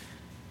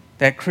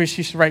that Chris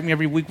used to write me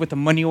every week with a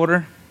money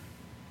order.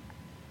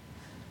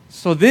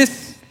 So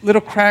this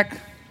little crack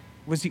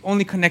was the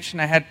only connection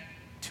I had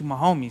to my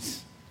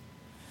homies.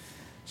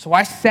 So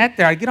I sat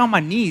there, I'd get on my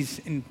knees,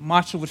 and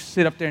Macho would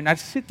sit up there, and I'd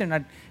sit there, and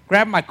I'd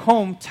grab my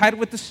comb, tie it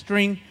with the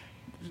string,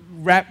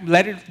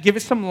 give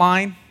it some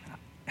line.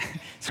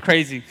 It's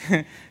crazy.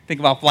 Think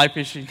about fly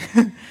fishing.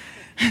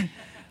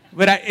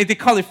 But they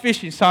call it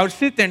fishing. So I would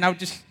sit there and I would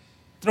just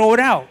throw it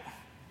out.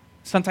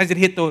 Sometimes it'd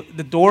hit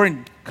the door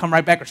and come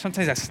right back. Or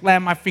sometimes I'd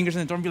slam my fingers in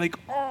the door and be like,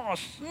 oh,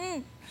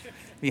 shit.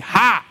 Be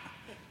hot.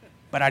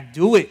 But I'd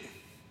do it.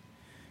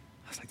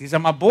 I was like, these are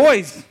my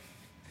boys.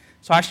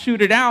 So I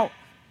shoot it out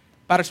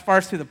about as far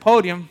as to the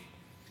podium.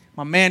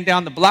 My man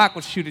down the block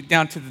would shoot it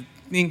down to the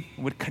thing,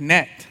 would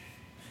connect.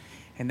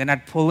 And then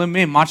I'd pull him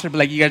in. Macho would be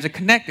like, you guys are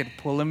connected.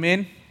 Pull him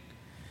in.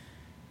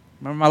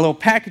 Remember, my little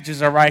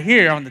packages are right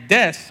here on the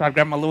desk. So I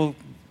grab my little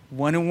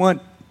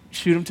one-and-one,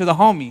 shoot them to the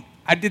homie.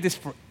 I did this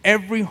for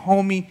every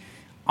homie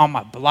on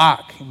my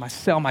block, in my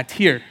cell, my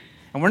tier.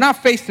 And we're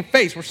not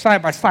face-to-face. We're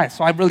side-by-side.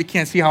 So I really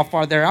can't see how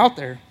far they're out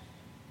there.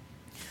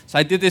 So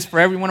I did this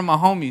for every one of my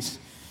homies.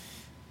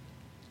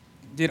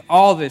 Did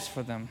all this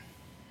for them.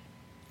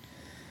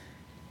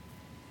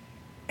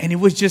 And it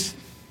was just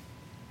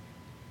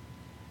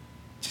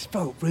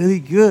felt really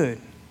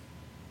good.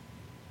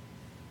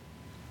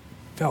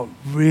 Felt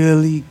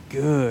really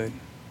good.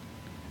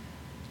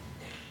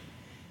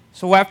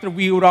 So after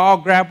we would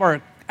all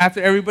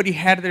after everybody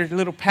had their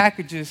little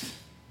packages,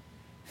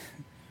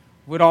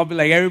 we'd all be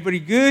like, everybody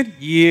good?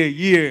 Yeah,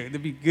 yeah.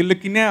 They'd be good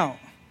looking out.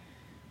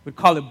 We'd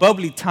call it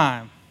bubbly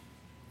time.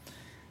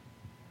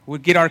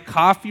 We'd get our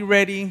coffee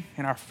ready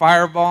and our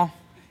Fireball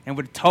and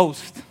we'd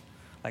toast.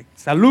 Like,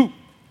 salute.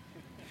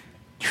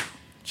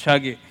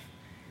 Chug it.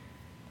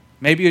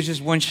 Maybe it was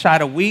just one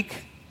shot a week,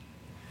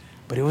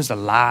 but it was a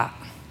lot.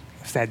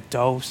 It was that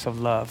dose of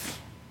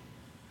love.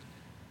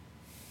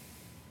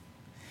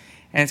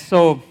 And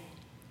so,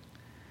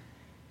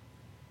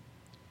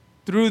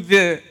 through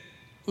the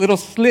little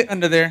slit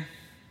under there,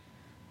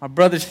 my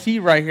brother C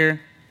right here,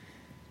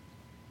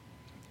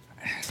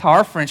 that's how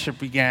our friendship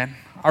began,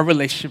 our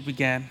relationship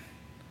began.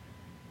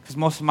 Because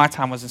most of my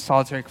time was in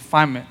solitary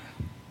confinement.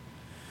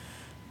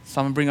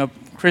 So I'm going to bring up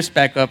Chris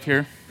back up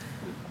here.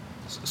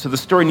 So the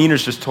story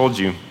Ninas just told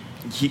you,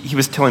 he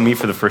was telling me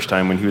for the first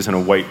time when he was in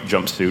a white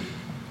jumpsuit.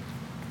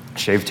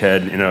 shaved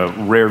head, in a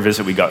rare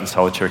visit we got in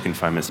solitary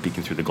confinement,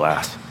 speaking through the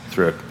glass,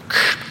 through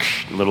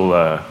a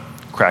little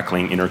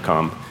crackling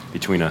intercom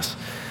between us.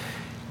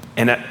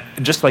 And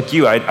just like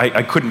you,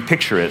 I couldn't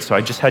picture it, so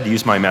I just had to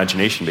use my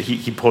imagination. But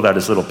he pulled out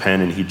his little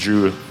pen and he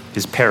drew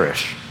his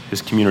parish,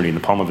 his community, in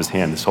the palm of his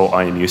hand, this whole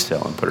IMU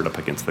cell, and put it up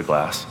against the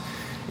glass.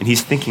 And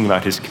he's thinking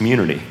about his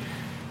community.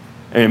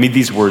 And I mean,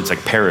 these words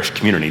like parish,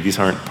 community, these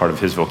aren't part of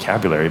his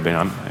vocabulary, but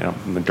I'm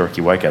a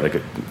dorky white guy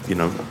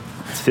that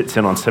sits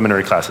in on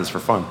seminary classes for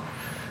fun.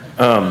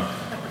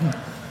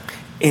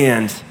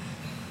 And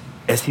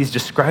as he's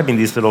describing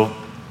these little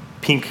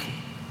pink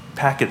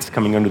packets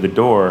coming under the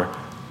door,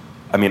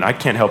 I mean, I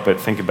can't help but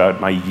think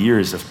about my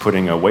years of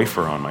putting a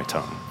wafer on my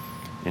tongue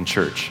in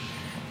church.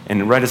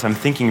 And right as I'm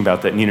thinking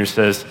about that, Nina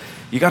says,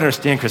 you got to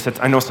understand, Chris,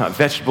 I know it's not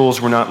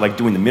vegetables. We're not like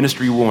doing the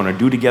ministry we want to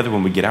do together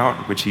when we get out,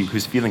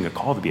 who's feeling a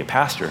call to be a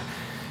pastor.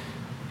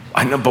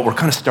 I know, but we're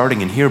kind of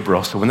starting in here,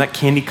 bro. So when that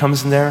candy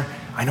comes in there,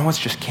 I know it's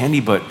just candy,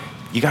 but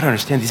you got to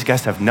understand these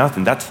guys have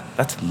nothing.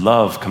 That's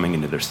love coming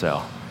into their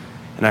cell.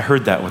 And I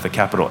heard that with a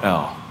capital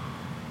L.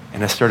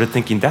 And I started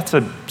thinking, that's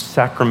a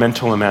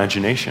sacramental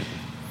imagination.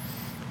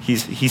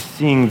 He's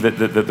seeing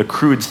the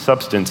crude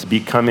substance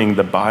becoming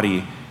the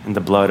body and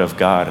the blood of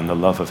God and the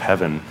love of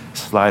heaven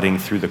sliding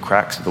through the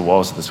cracks of the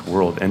walls of this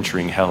world,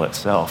 entering hell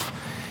itself.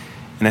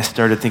 And I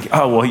started thinking,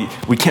 oh, well,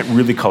 we can't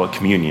really call it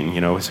communion,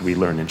 as we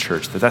learn in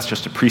church, that's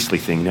just a priestly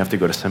thing. You have to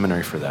go to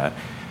seminary for that.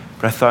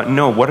 But I thought,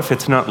 no, what if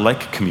it's not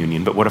like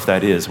communion, but what if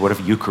that is? What if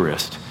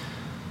Eucharist?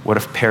 What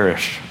if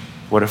parish?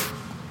 What if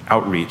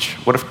outreach?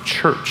 What if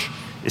church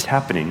is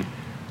happening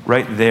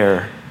right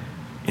there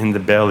in the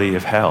belly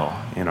of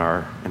hell in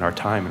our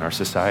time, in our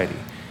society?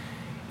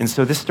 And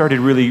so this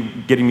started really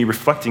getting me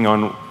reflecting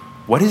on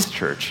what is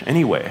church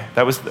anyway?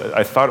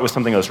 I thought it was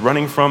something I was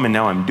running from, and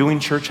now I'm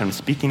doing church, I'm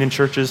speaking in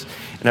churches,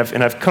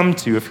 and I've come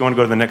to, if you want to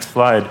go to the next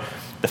slide,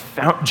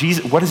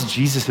 what is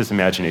Jesus'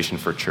 imagination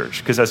for church?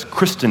 Because as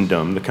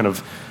Christendom, the kind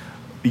of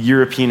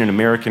European and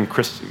American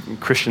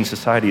Christian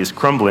society is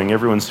crumbling,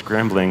 everyone's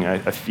scrambling,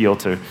 I feel,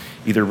 to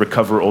either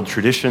recover old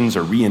traditions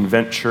or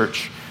reinvent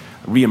church,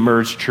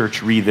 re-emerge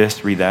church,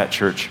 re-this, re-that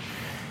church.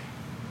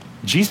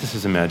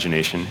 Jesus'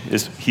 imagination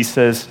is, he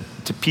says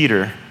to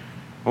Peter,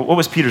 what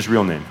was Peter's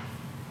real name?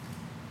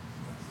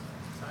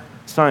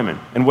 Simon.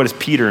 And what does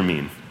Peter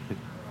mean?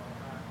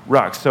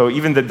 Rock. So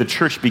even the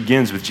church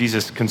begins with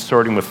Jesus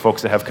consorting with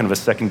folks that have kind of a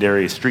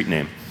secondary street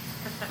name.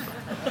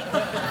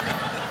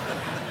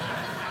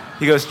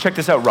 He goes, check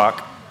this out,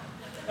 Rock.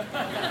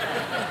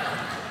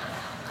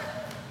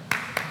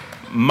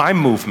 My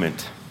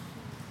movement,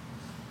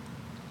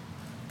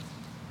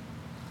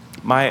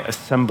 my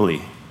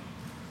assembly,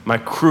 my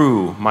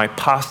crew, my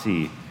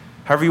posse,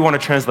 however you want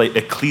to translate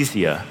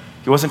ecclesia.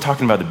 He wasn't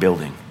talking about the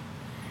building.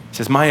 He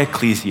says, my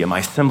ecclesia, my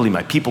assembly,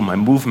 my people, my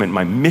movement,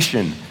 my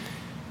mission,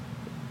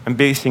 I'm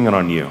basing it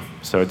on you.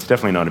 So it's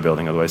definitely not a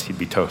building, otherwise he'd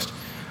be toast.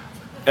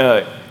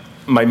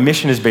 My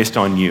mission is based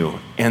on you,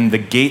 and the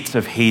gates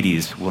of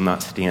Hades will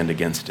not stand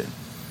against it.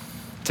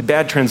 It's a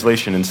bad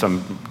translation in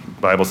some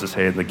Bibles that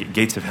say the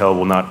gates of hell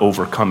will not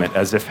overcome it,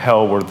 as if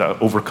hell were the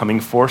overcoming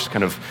force,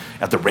 kind of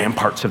at the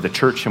ramparts of the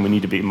church, and we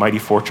need to be mighty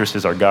fortress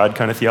is our God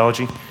kind of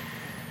theology.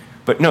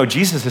 But no,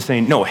 Jesus is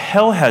saying, no,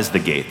 hell has the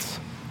gates.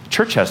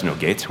 Church has no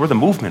gates. We're the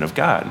movement of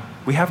God.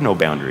 We have no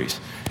boundaries.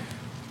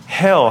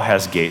 Hell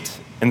has gates,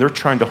 and they're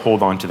trying to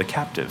hold on to the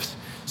captives.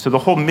 So the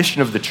whole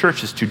mission of the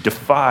church is to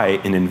defy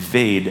and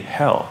invade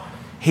hell.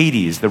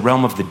 Hades, the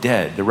realm of the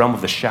dead, the realm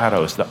of the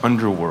shadows, the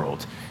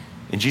underworld.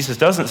 And Jesus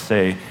doesn't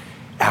say,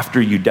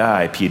 after you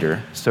die,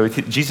 Peter. So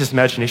Jesus'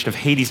 imagination of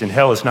Hades and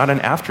hell is not an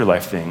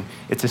afterlife thing.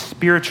 It's a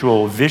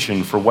spiritual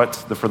vision for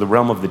the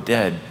realm of the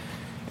dead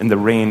and the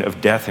reign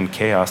of death and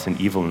chaos and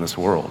evil in this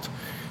world.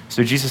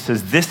 So Jesus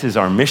says, this is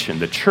our mission.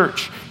 The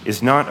church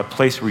is not a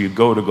place where you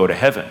go to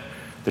heaven.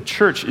 The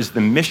church is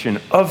the mission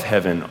of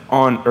heaven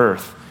on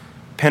earth,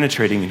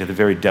 penetrating into the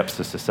very depths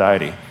of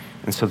society.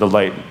 And so the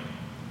light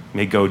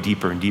may go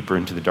deeper and deeper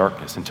into the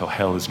darkness until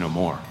hell is no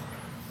more.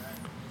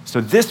 So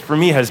this, for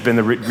me, has been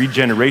the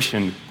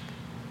regeneration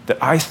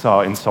that I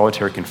saw in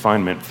solitary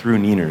confinement through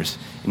Nieners.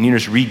 And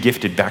Nieners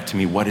re-gifted back to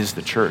me, what is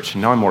the church?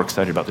 And now I'm more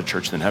excited about the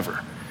church than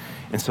ever.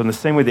 And so in the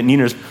same way that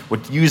Nieners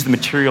would use the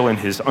material in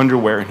his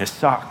underwear and his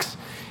socks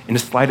and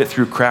to slide it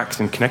through cracks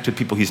and connect with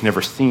people he's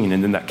never seen,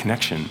 and then that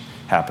connection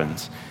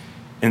happens.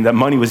 And that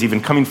money was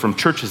even coming from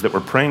churches that were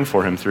praying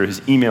for him through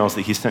his emails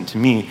that he sent to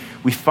me.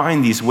 We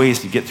find these ways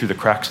to get through the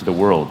cracks of the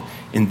world.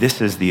 And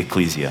this is the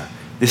ecclesia.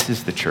 This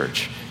is the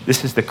church.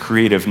 This is the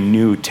creative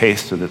new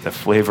taste so that the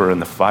flavor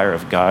and the fire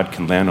of God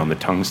can land on the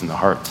tongues and the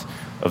hearts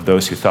of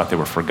those who thought they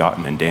were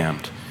forgotten and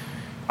damned.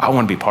 I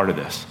want to be part of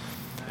this.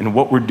 And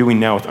what we're doing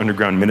now with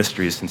Underground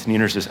Ministries, since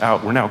Nieners is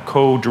out, we're now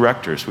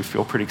co-directors. We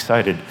feel pretty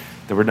excited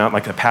that we're not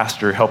like a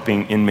pastor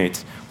helping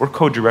inmates. We're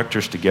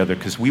co-directors together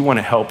because we want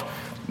to help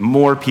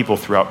more people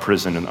throughout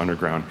prison and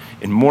underground,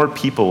 and more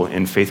people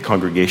in faith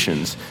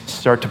congregations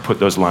start to put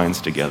those lines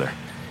together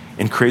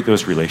and create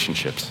those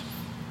relationships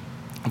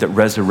that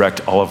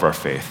resurrect all of our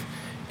faith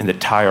and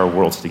that tie our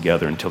worlds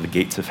together until the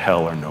gates of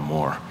hell are no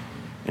more.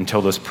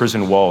 until those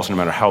prison walls, no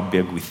matter how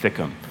big we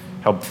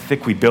how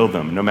thick we build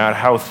them, no matter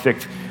how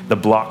thick the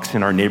blocks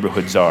in our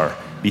neighborhoods are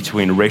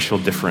between racial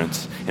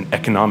difference and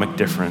economic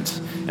difference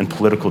and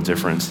political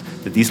difference,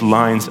 that these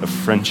lines of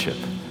friendship,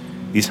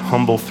 these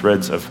humble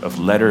threads of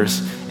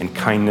letters and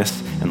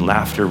kindness and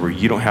laughter where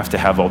you don't have to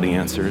have all the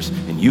answers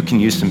and you can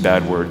use some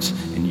bad words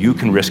and you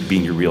can risk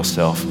being your real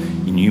self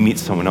and you meet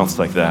someone else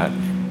like that,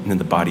 and then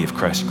the body of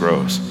Christ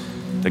grows.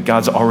 That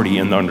God's already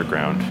in the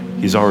underground.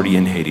 He's already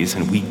in Hades,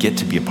 and we get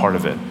to be a part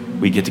of it.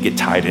 We get to get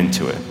tied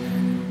into it.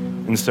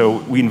 And so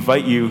we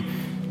invite you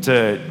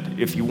to,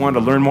 if you want to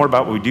learn more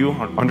about what we do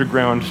on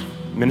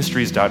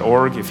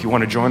undergroundministries.org, if you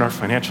want to join our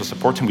financial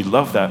support team, we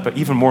love that. But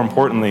even more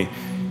importantly,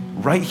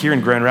 right here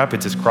in Grand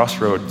Rapids is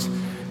Crossroads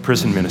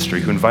Prison Ministry,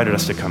 who invited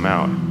us to come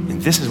out.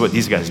 And this is what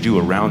these guys do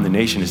around the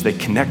nation, is they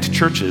connect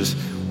churches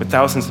with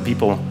thousands of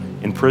people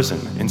in prison.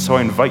 And so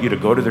I invite you to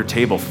go to their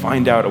table,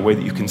 find out a way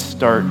that you can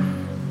start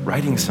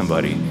writing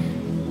somebody,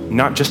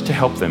 not just to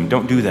help them.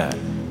 Don't do that.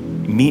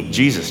 Meet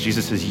Jesus.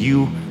 Jesus says,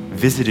 you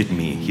visited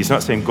me. He's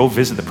not saying go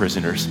visit the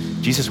prisoners.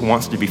 Jesus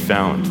wants to be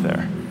found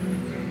there.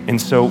 And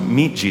so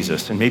meet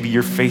Jesus, and maybe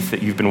your faith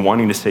that you've been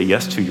wanting to say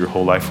yes to your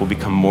whole life will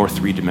become more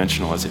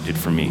three-dimensional as it did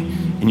for me,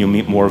 and you'll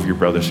meet more of your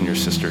brothers and your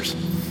sisters.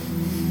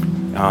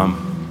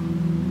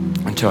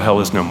 Until hell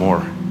is no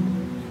more,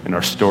 and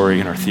our story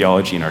and our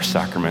theology and our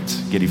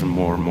sacraments get even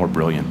more and more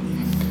brilliant.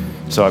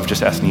 So I've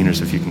just asked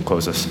Nieners if you can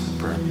close us in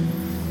prayer.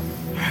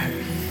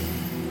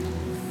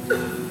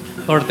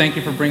 Lord, thank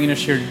you for bringing us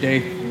here today.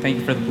 Thank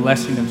you for the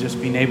blessing of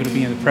just being able to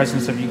be in the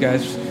presence of you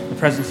guys, the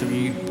presence of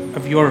you,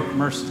 of your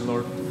mercy,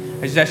 Lord.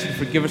 I just ask you to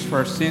forgive us for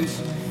our sins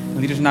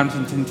and lead us not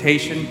into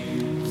temptation.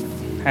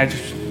 I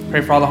just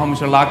pray for all the homies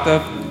who are locked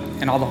up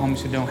and all the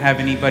homies who don't have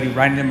anybody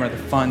writing them or the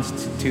funds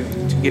to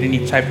get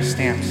any type of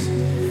stamps.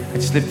 I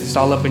just lift this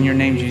all up in your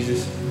name,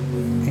 Jesus.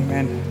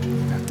 Amen.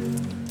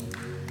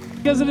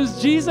 Because it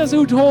is Jesus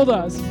who told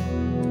us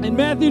in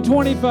Matthew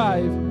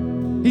 25,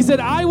 he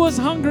said, I was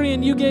hungry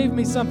and you gave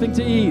me something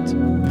to eat.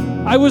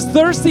 I was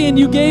thirsty and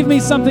you gave me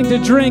something to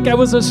drink. I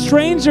was a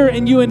stranger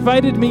and you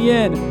invited me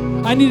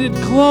in. I needed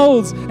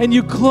clothes and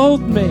you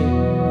clothed me.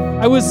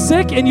 I was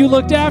sick and you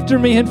looked after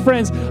me. And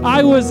friends,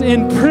 I was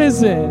in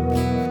prison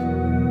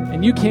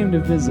and you came to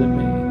visit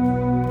me.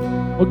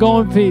 Well, go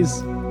in peace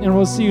and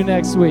we'll see you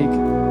next week.